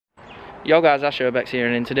Yo guys, Ash Urbex here,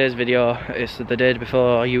 and in today's video it's the day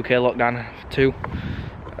before UK lockdown 2.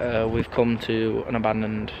 We've come to an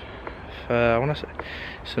abandoned, I want to say,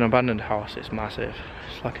 it's an abandoned house. It's massive.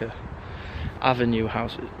 It's like a avenue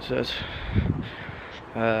house, it says.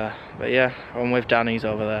 But yeah, I'm with Danny's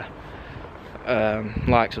over there.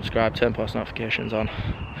 Like, subscribe, turn post notifications on,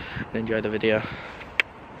 and enjoy the video.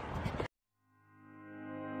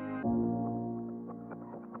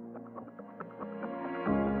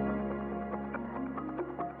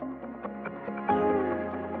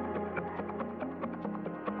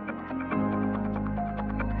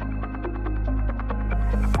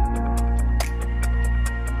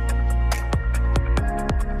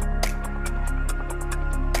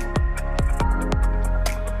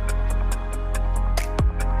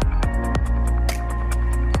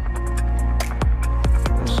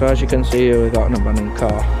 So as you can see here, we've got an abandoned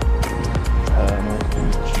car.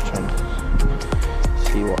 Just trying to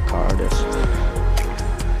see what car it is.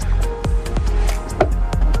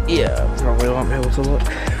 Yeah, probably won't be able to look.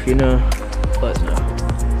 If you know, let us know.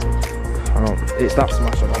 It's that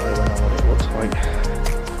smashed, I don't really know what it looks like.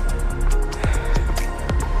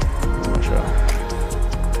 I'm not sure.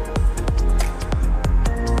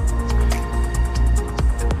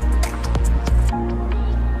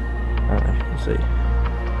 Let's see.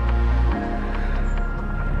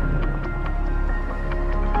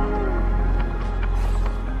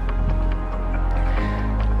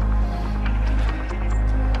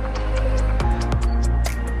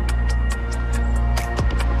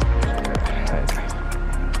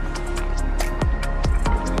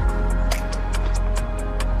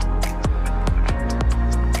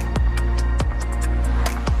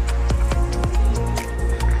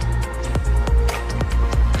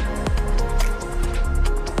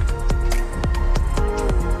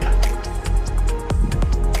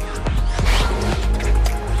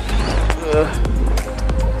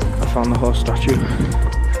 I found the horse statue.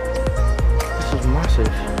 This is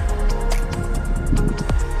massive.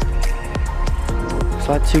 It's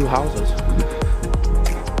like 2 houses.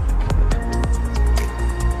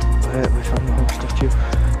 Wait, we found the horse statue.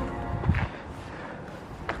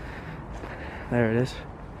 There it is.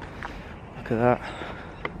 Look at that.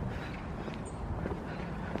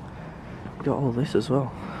 Got all this as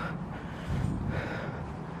well.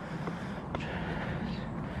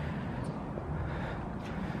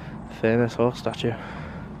 Famous horse statue.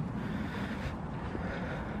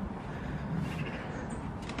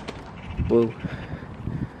 Whoa.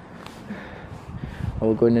 Are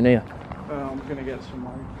we going in here? I'm gonna get some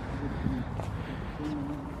light.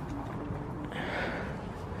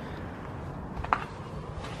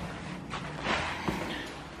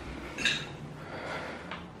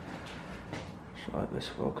 Just let this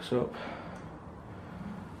focus up.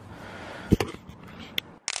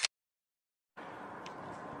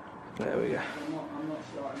 There we go. I'm not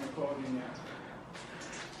starting recording yet.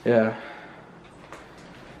 Yeah.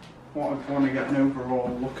 I want to get an overall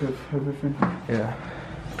look of everything. Yeah.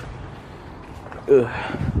 Ugh.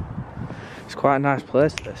 It's quite a nice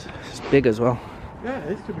place, this. It's big as well. Yeah,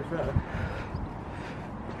 it is, to be fair.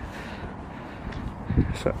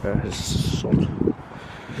 It's sun.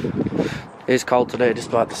 It's cold today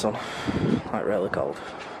despite the sun. Like really cold.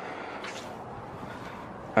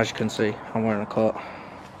 As you can see, I'm wearing a coat.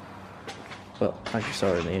 Well, as you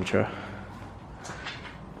saw in the intro.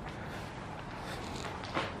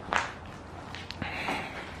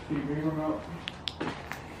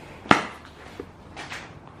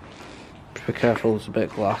 Be careful, there's a bit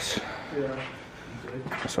of glass. Yeah.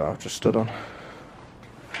 That's what I've just stood on.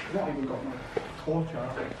 I've not even got my torch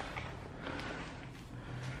out.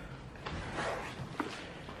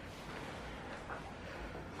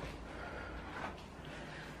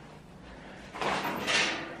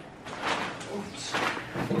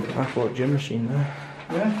 I thought gym machine there.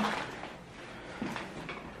 Yeah.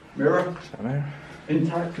 Mirror. Is that mirror?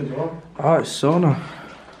 Intact as well. Oh, it's sauna.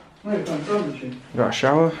 No, it's not a sauna machine. We've got a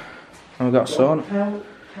shower. And we've got sauna.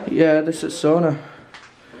 Yeah, this is sauna.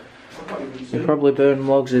 You probably burn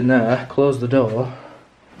logs in there, close the door.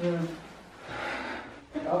 Yeah.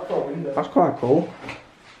 That's quite cool.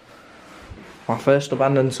 My first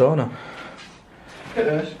abandoned sauna. It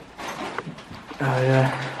is. Oh yeah.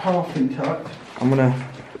 Half intact. I'm gonna...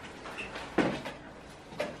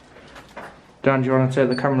 Dan, do you want to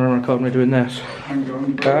take the camera and record me doing this? Hang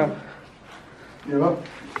on. Yeah.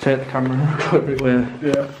 Take the camera and record me with...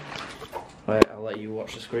 Yeah. Wait, I'll let you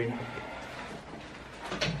watch the screen.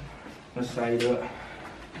 That's how you do it.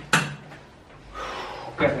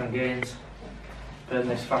 Get them gains. Burn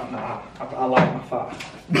this fat now. I like my fat.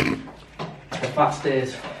 The fat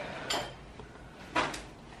stays.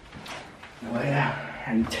 Oh yeah,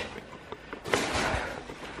 right.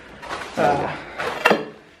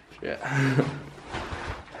 Yeah.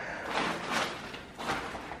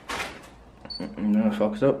 I'm gonna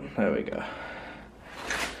focus up. There we go.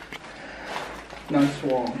 Nice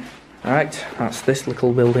one. Alright, that's this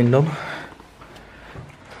little building done.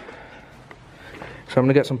 So I'm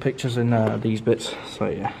gonna get some pictures in these bits. So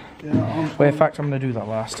yeah. Well, in fact, I'm gonna do that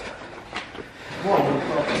last.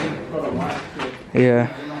 Yeah.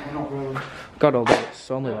 God, all day.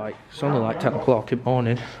 It's only like 10 o'clock in the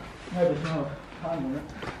morning.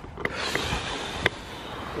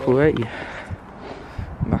 Wait.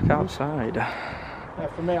 Back outside. Yeah,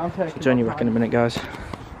 for me, I'm taking. So join you back in a minute, guys.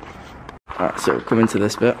 Alright, so coming to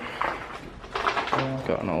this bit.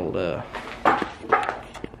 Got an old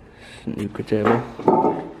snooker table.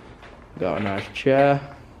 Got a nice chair.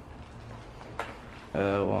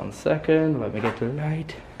 1 second, let me get to the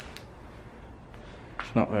light.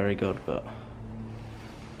 It's not very good, but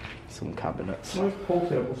some cabinets. Where's the pool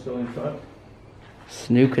table still inside?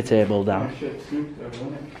 Snooker table down. Oh shit, snooker table,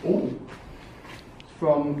 isn't it? Oh! It's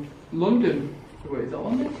from London. Wait, is that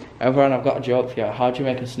London? Everyone, I've got a joke for you. How do you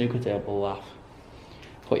make a snooker table laugh?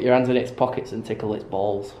 Put your hands in its pockets and tickle its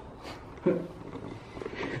balls.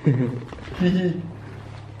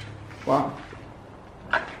 Wow.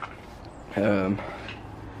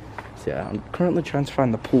 So yeah, I'm currently trying to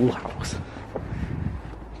find the pool house.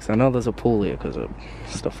 Because I know there's a pool here because of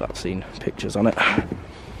stuff that I've seen pictures on it.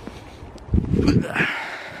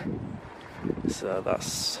 So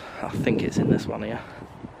that's, I think it's in this one here.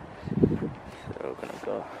 So we're gonna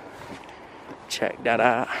go check that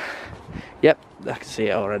out. Yep, I can see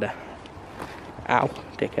it already. Ow,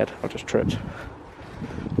 dickhead, I just tripped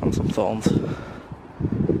on some thorns.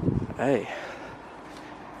 Hey,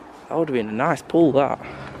 that would have been a nice pool, that.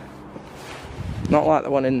 Not like the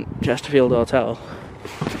one in Chesterfield Hotel.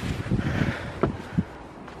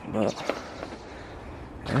 But,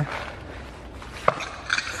 yeah.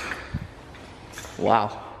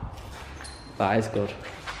 Wow. That is good.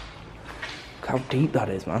 Look how deep that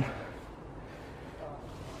is, man.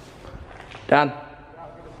 Dan.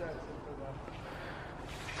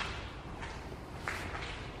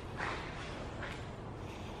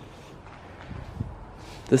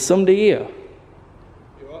 There's somebody here.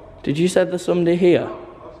 Did you say there's somebody here?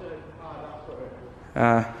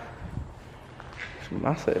 It's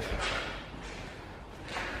massive.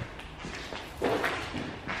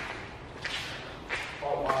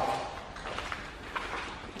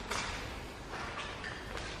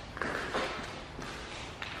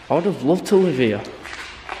 I would have loved to live here.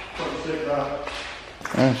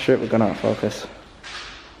 Oh shit, we're going out of focus.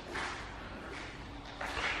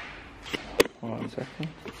 1 second.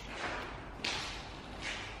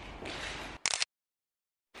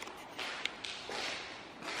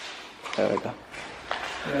 There we go.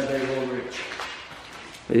 Yeah, they will reach.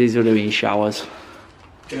 These would have been showers.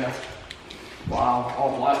 Yeah. Wow,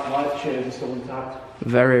 all light shades are still intact.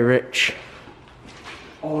 Very rich.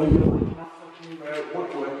 Oh, you're looking at fucking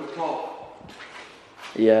woodwork at the top.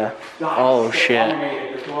 Yeah. That Oh is shit.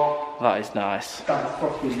 animated as well. That is nice. That's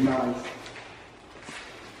fucking nice.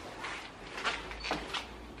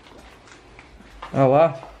 Oh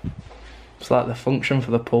wow. It's like the function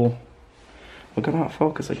for the pool. We're going out of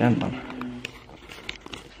focus again, man.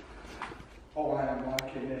 Oh, I am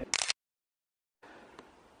liking it.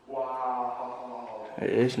 Wow. It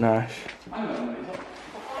is nice. Hang on a minute.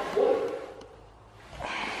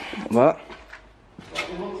 What?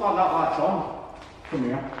 It looks like that light's on from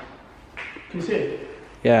here. Can you see it?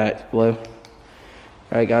 Yeah, it's blue.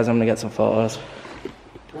 Alright guys, I'm gonna get some photos.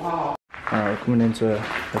 Wow. Alright, we're coming into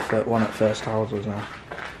one at First Houses now.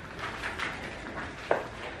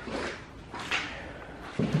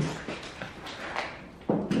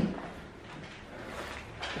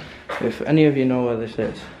 If any of you know where this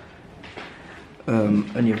is,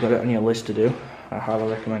 and you've got it on your list to do, I highly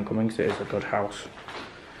recommend coming because it is a good house.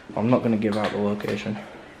 I'm not going to give out the location.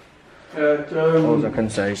 All I can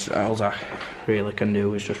say is, all I really can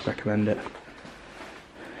do is just recommend it.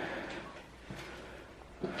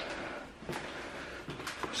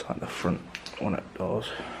 It's like the front one at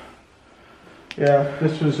doors. Yeah,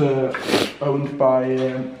 this was owned by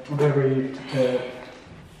a very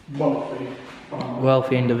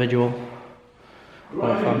Wealthy individual.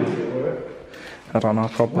 Or family. I don't know,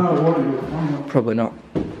 probably not.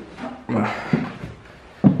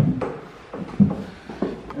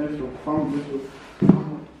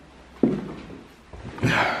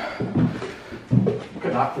 Look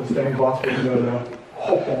at that, the stained glass window there.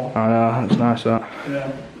 I know, it's nice that.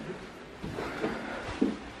 Yeah.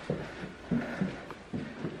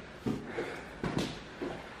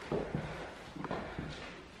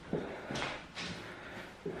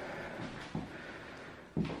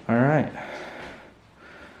 Alright.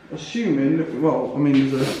 Assuming, well, I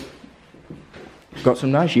mean, there's Got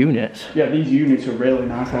some nice units. yeah, these units are really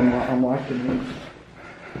nice. I'm liking them.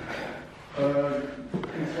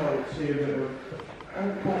 See a bit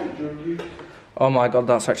of drug use. Oh my god,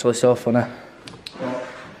 that's actually so funny. What?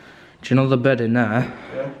 Do you know the bed in there?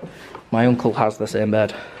 Yeah. My uncle has the same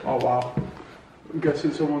bed. Oh wow. I'm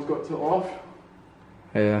guessing someone's got it off.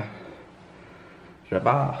 Yeah. Is it a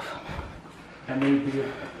bath?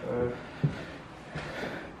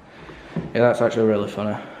 Yeah, that's actually really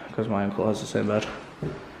funny because my uncle has the same bed.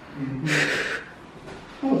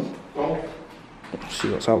 Oh. Let's see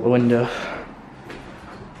what's out the window.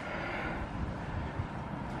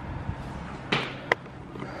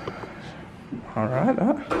 Alright,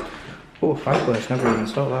 that. Oh, fireplace, never even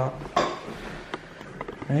saw that.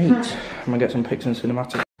 Right, I'm gonna get some pics and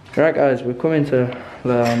cinematic. Right guys, we've come into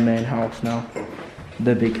the main house now.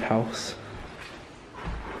 The big house.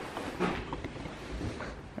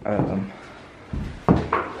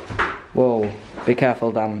 Whoa, be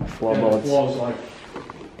careful down the floorboards. Yeah, the floor's like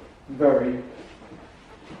very...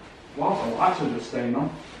 Wow, the lights are just staying on.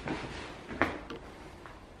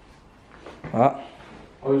 What?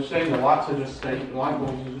 I was saying the lights are just staying, the light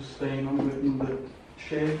bulbs are just staying on in the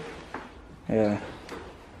shade. Yeah.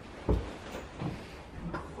 Fuck,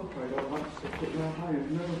 I got lights to put that high,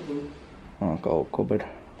 I've never put. Oh, got a cupboard.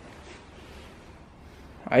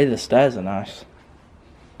 Hey, the stairs are nice.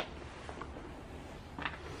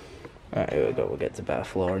 Right, here we go, we'll get to better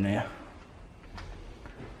floor in here.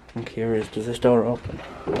 I'm curious, does this door open?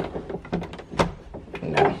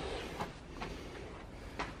 No.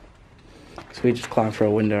 So we just climb through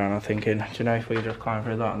a window and I'm thinking, do you know if we just climb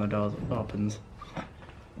through that and the door opens?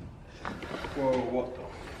 Whoa, what the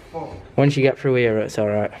fuck? Once you get through here, it's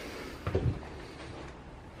alright.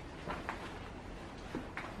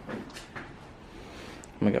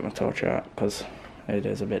 I'm gonna get my torch out because it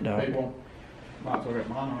is a bit dark. Big one. Might as well get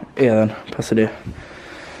mine out. Yeah then, pass it here.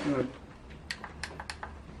 Right.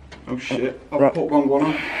 Oh shit, I've Right. put wrong one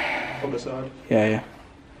on. Other side. Yeah, yeah.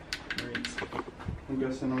 Right. I'm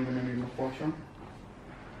guessing I'm gonna need my flash on.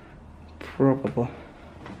 Probably.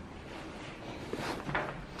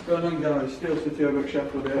 Going on guys, Steel City Urbex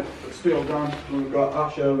Sheffield here. Steel down, and we've got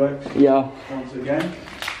Ash Urbex Yeah. once again.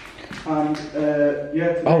 And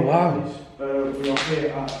yeah, today Oh, wow. guys, we are here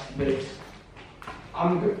at this.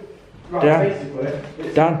 Right, Dan. basically,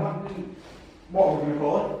 it's Dan. what are we going to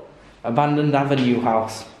call it? Abandoned Avenue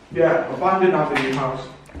House. Yeah, abandoned avenue house.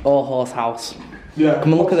 Or horse house. Yeah.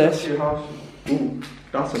 Come and look at what's this. your house? Ooh,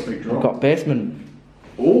 that's a big We've drop. got basement.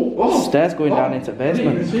 Oh, Stairs going down into I didn't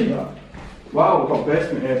even basement. see that. Wow, we've got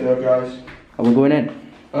basement here though, guys. Are we going in?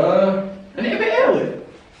 And it's a bit early.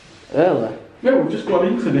 Early? Yeah, we've just got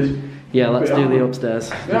into this. Yeah, let's bit do the early.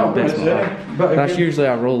 upstairs. Yeah, I'm basement gonna last. say, better That's get- usually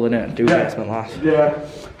our rule, innit? Do Yeah. basement last. Yeah.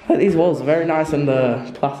 Look, these walls are very nice and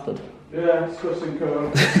plastered. Yeah, discussing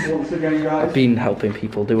code once again, guys. I've been helping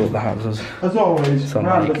people do up the houses. As always, So,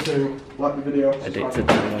 remember like, to like the video, addicted subscribe,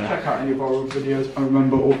 to, check out any of our other videos, and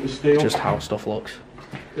remember up the steel. Just how stuff looks.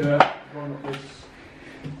 Yeah, one of this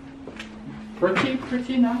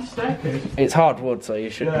pretty nice staircase. It's hardwood, so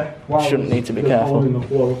you Wow, shouldn't need to be there's a hole in careful. the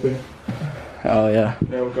floor up here. Oh yeah.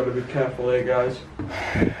 Yeah, we've got to be careful here, guys.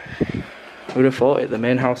 Who'd have thought it? The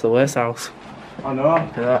main house, the worst house. I know. Look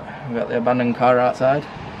at that. We've got the abandoned car outside.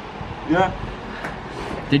 Yeah.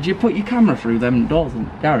 Did you put your camera through them doors in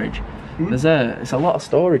the garage? It's a lot of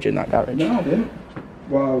storage in that garage. No, I didn't.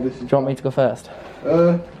 Wow, this is. Do you want me to go first?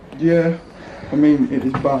 Yeah. I mean, it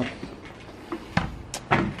is bad.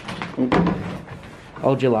 Oh.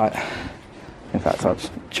 Hold your light. In fact, I'll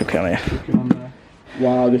just chuck it on here. Looking on there.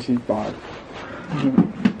 Wow, this is bad.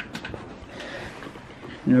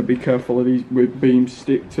 Yeah, be careful of these with beams,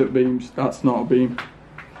 stick to beams. That's not a beam.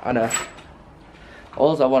 I know.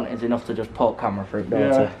 All I want is enough to just pull camera through door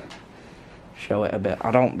Yeah. to show it a bit.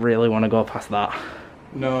 I don't really want to go past that.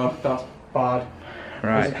 No, that's bad. As you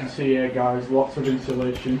Right. can see here, guys, lots of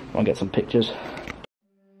insulation. I'll get some pictures.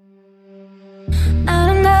 I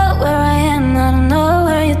don't know where I am, I don't know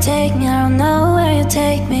where you take me, I don't know where you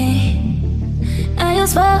take me. I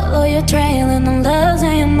just follow your trail and I'm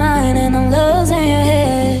losing your mind and I'm losing your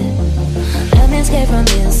head. Let me escape from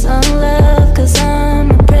this love, cause I'm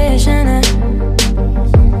a prisoner.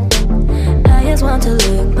 I just want to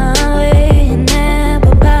look my way and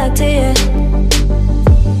never back to you.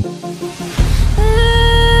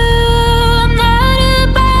 I'm not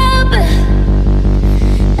above it.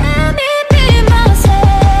 Let me be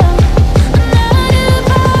myself. I'm not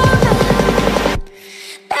above it.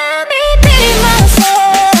 Let me be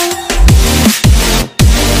myself.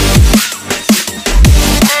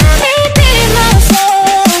 Let me be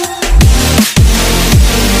myself.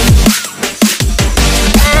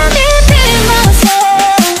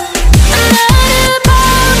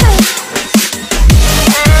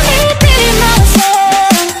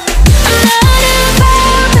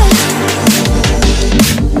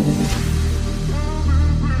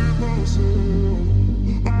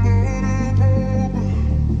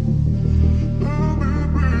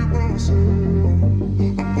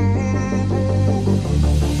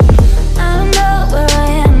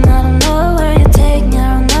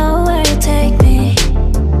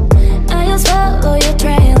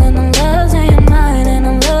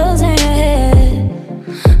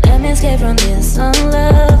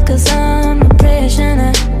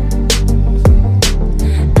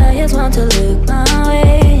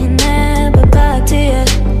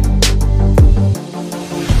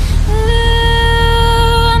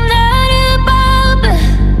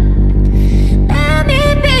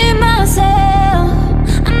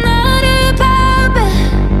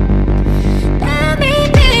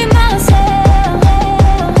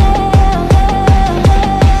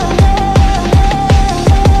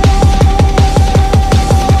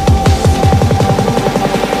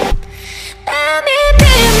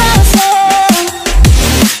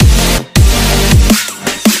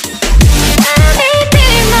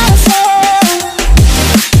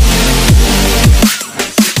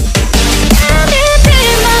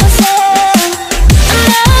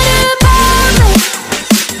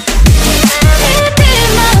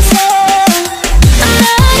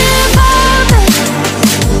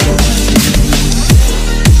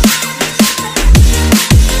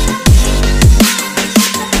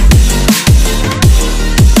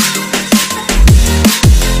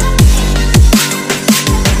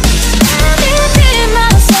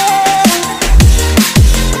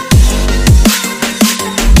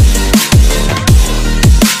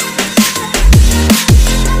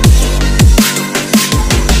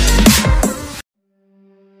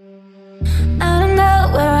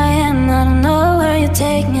 you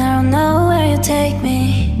take me, I don't know where you take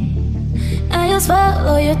me. I just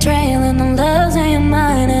follow your trail and I'm losing your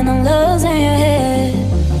mind and I'm losing your head.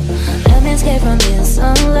 Let me escape from this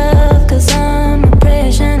unlove, 'cause I'm